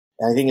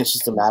 And I think it's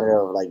just a matter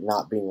of like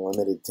not being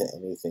limited to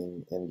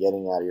anything and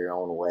getting out of your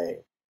own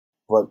way,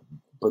 but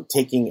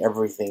taking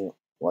everything,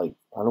 like,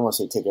 I don't want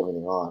to say take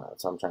everything on.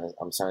 So I'm trying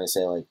to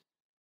say, like,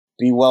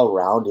 be well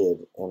rounded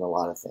in a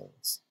lot of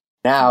things.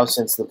 Now,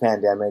 since the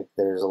pandemic,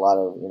 there's a lot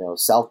of, you know,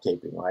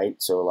 self-taping, right?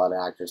 So a lot of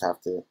actors have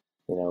to,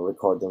 you know,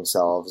 record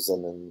themselves,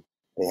 and then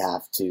they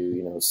have to,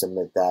 you know,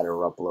 submit that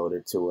or upload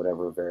it to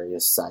whatever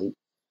various site.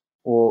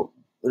 Well,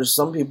 there's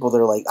some people that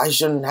are like, I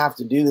shouldn't have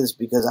to do this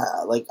because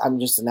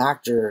I'm just an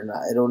actor and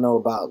I don't know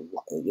about,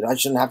 you know, I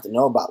shouldn't have to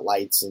know about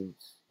lights and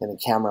the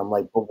camera. I'm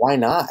like, but why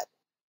not?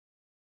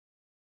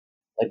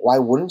 Like, why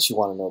wouldn't you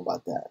want to know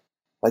about that?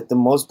 Like, the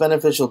most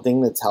beneficial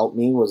thing that's helped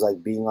me was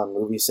like being on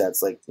movie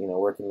sets, like, you know,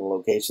 working in the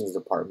locations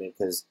department,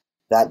 because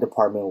that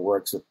department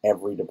works with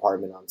every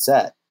department on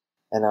set.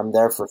 And I'm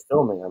there for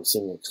filming. I'm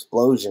seeing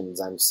explosions.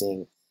 I'm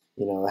seeing,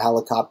 you know,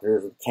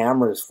 helicopters with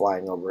cameras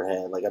flying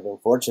overhead. Like, I've been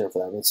fortunate for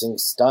that. I've been seeing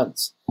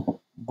stunts.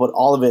 But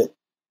all of it,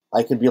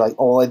 I could be like,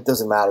 oh, it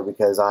doesn't matter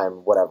because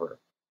I'm whatever.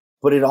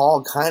 But it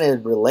all kind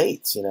of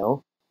relates, you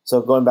know?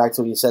 So going back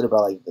to what you said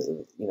about, like,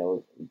 you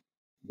know,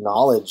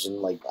 knowledge, and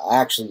like,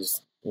 I actually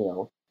just, you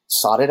know,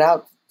 sought it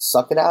out,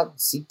 suck it out,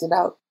 seeked it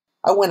out.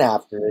 I went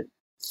after it.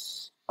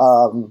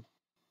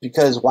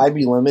 Because why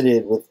be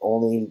limited with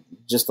only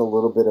just a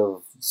little bit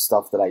of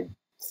stuff that I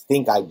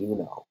think I do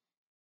know,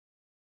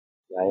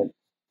 right?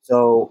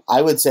 So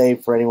I would say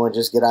for anyone,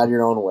 just get out of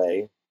your own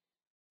way.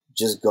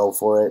 Just go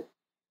for it.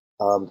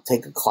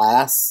 Take a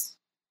class.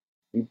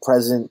 Be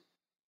present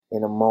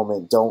in a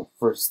moment. Don't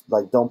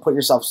put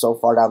yourself so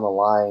far down the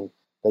line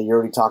that you're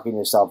already talking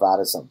yourself out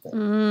of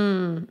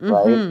something,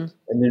 right?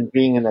 And then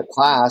being in a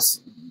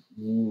class,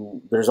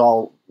 there's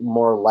all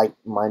more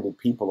like-minded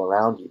people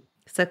around you.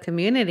 It's a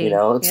community. You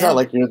know, it's not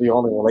like you're the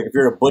only one. Like, if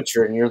you're a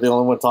butcher and you're the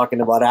only one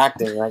talking about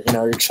acting, like, you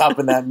know, you're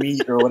chopping that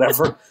meat or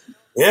whatever.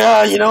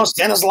 Yeah, you know,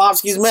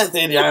 Stanislavski's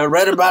method. I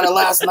read about it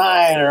last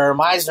night, or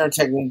Meisner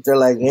technique. They're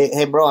like,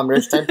 hey, bro, I'm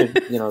just trying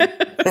to, you know,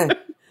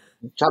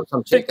 chop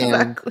some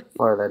chicken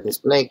for the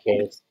display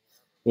case,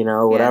 you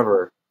know,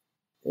 whatever.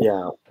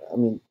 Yeah. I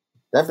mean,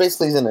 that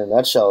basically is in a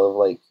nutshell of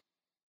like,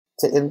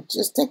 and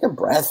just take a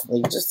breath,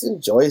 like, just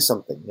enjoy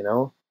something, you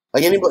know.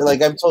 Like, anybody,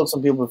 like, I've told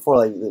some people before,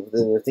 like,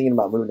 they're thinking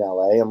about moving to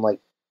LA. I'm like,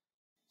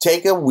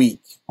 take a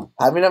week,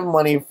 have enough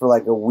money for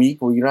like a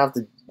week where you don't have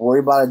to worry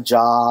about a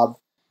job,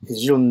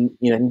 because you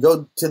can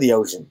go to the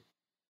ocean,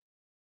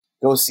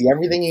 go see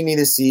everything you need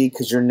to see,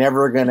 because you're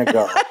never gonna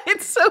go.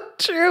 It's so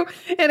true.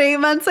 In 8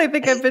 months, I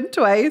think I've been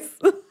twice.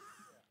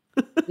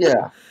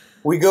 Yeah.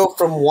 We go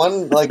from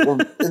one, like,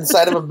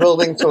 inside of a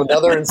building to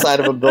another inside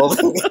of a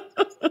building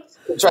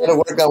to try to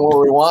work on what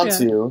we want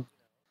to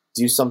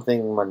do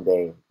something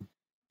mundane.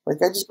 Like,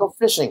 I just go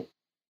fishing.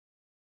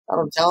 I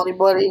don't tell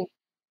anybody.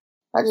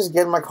 I just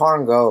get in my car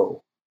and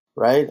go,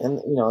 right? And,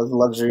 you know, the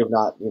luxury of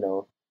not, you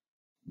know,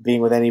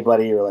 being with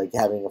anybody or, like,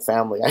 having a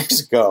family. I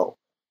just go.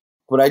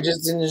 but I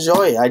just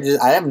enjoy it.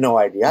 I have no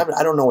idea.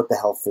 I don't know what the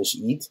hell fish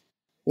eat,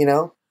 you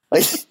know?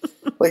 Like,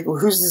 like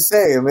who's to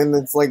say? I mean,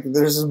 it's like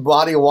there's this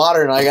body of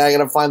water, and I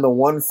gotta find the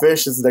one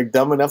fish that's like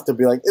dumb enough to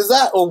be like, is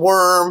that a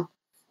worm?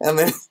 And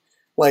then,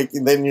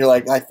 then you're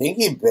like, I think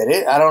he bit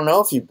it. I don't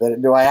know if he bit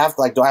it. Do I have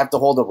to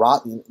hold a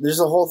rod? There's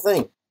a whole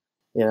thing,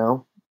 you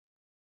know?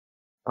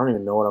 I don't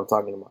even know what I'm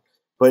talking about.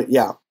 But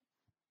yeah,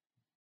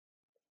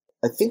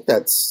 I think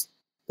that's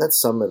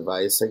some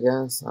advice, I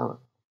guess. I don't know.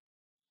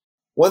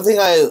 One thing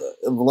I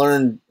have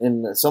learned,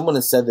 and someone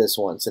has said this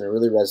once, and it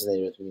really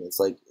resonated with me. It's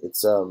like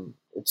this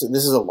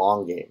is a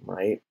long game,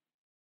 right?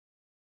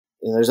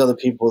 And there's other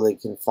people that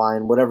can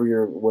find whatever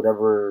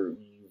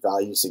you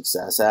value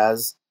success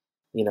as.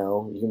 You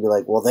know, you can be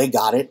like, well, they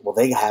got it, well,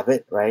 they have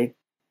it, right?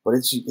 But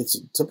it's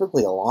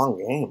typically a long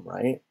game,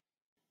 right?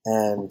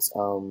 And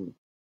some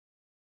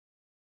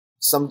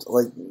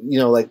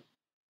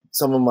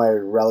of my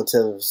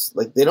relatives,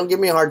 like, they don't give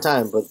me a hard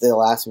time, but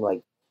they'll ask me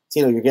like,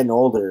 Tino, you're getting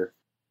older.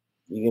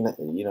 You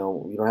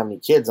don't have any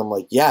kids. I'm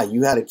like, yeah,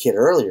 you had a kid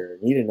earlier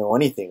and you didn't know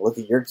anything. Look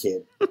at your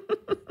kid.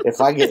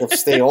 If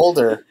stay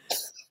older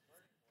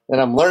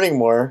and I'm learning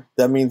more,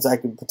 that means I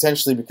could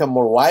potentially become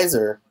more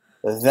wiser.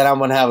 Then I'm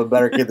gonna have a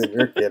better kid than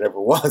your kid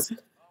ever was.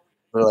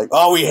 They're like,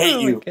 oh, we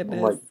hate you. Goodness.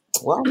 I'm like,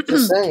 well, I'm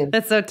just saying.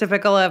 That's so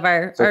typical of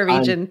our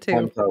region too.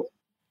 I'm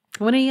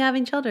When are you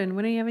having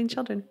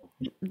children?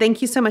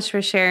 Thank you so much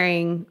for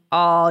sharing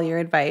all your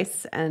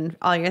advice and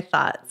all your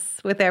thoughts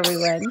with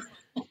everyone.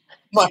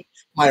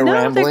 My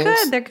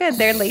ramblings. They're good.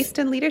 They're laced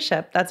in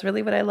leadership. That's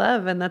really what I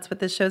love. And that's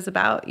what this show's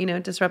about,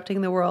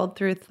 disrupting the world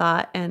through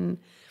thought and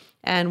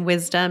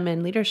wisdom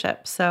and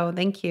leadership. So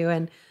thank you.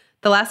 And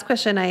the last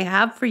question I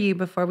have for you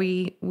before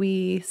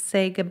we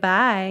say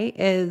goodbye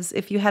is,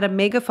 if you had a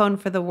megaphone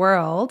for the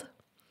world,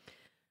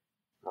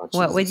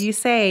 what would you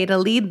say to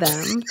lead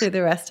them through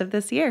the rest of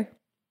this year?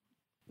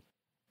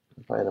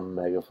 If I had a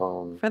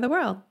megaphone for the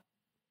world,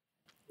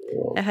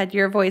 I had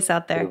your voice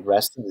out there. For the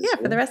rest of this year?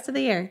 For the rest of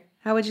the year.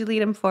 How would you lead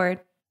them forward?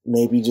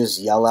 Maybe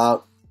just yell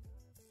out,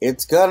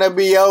 "It's gonna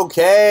be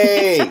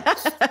okay."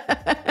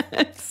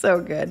 It's so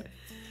good.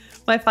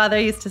 My father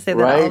used to say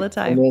that all the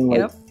time. And then,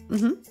 yep.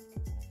 Mm-hmm.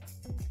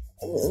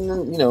 And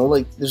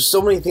then, there's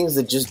so many things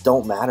that just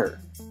don't matter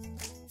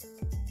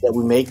that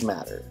we make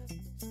matter.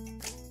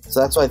 So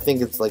that's why I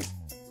think it's like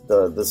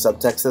the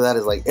subtext of that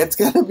is like, it's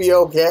gonna be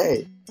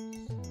okay,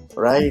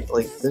 right?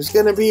 Like, there's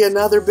gonna be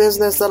another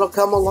business that'll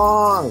come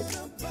along.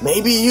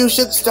 Maybe you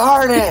should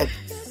start it.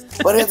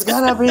 But it's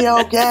gonna be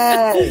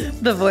okay.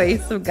 The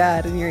voice of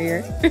God in your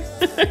ear.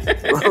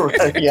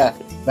 Yeah,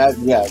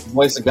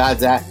 voice of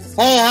God's at.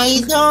 Hey, how you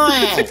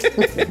doing?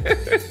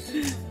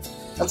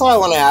 That's all I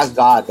want to ask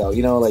God, though.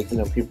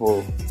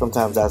 People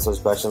sometimes ask those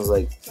questions,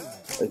 like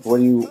what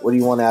do you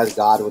want to ask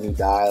God when you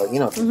die? Like,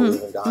 if you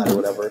believe in God or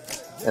whatever.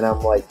 And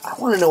I'm like, I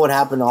want to know what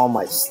happened to all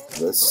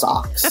the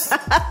socks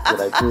that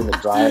I threw in the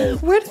dryer.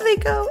 Where do they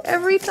go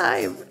every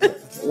time?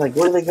 Like,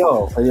 where do they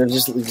go? And you're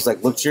just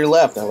like, look to your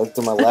left. And I look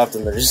to my left,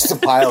 and there's just a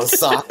pile of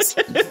socks.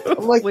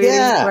 I'm like,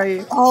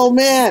 yeah. Oh,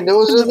 man,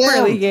 those are them.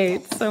 Pearly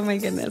gates. Oh, my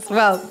goodness.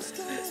 Well,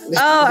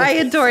 I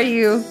adore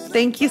you.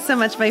 Thank you so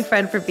much, my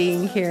friend, for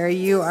being here.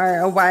 You are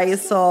a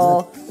wise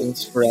soul.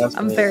 Thanks for asking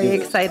I'm very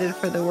excited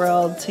for the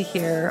world to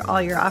hear all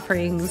your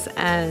offerings,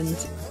 and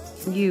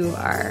you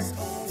are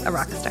a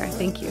rock star.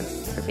 Thank you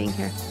for being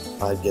here.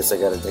 I guess I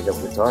got to take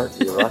up guitar to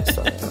be a rock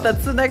star.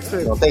 That's the next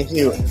move. Well, thank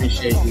you.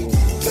 Appreciate you.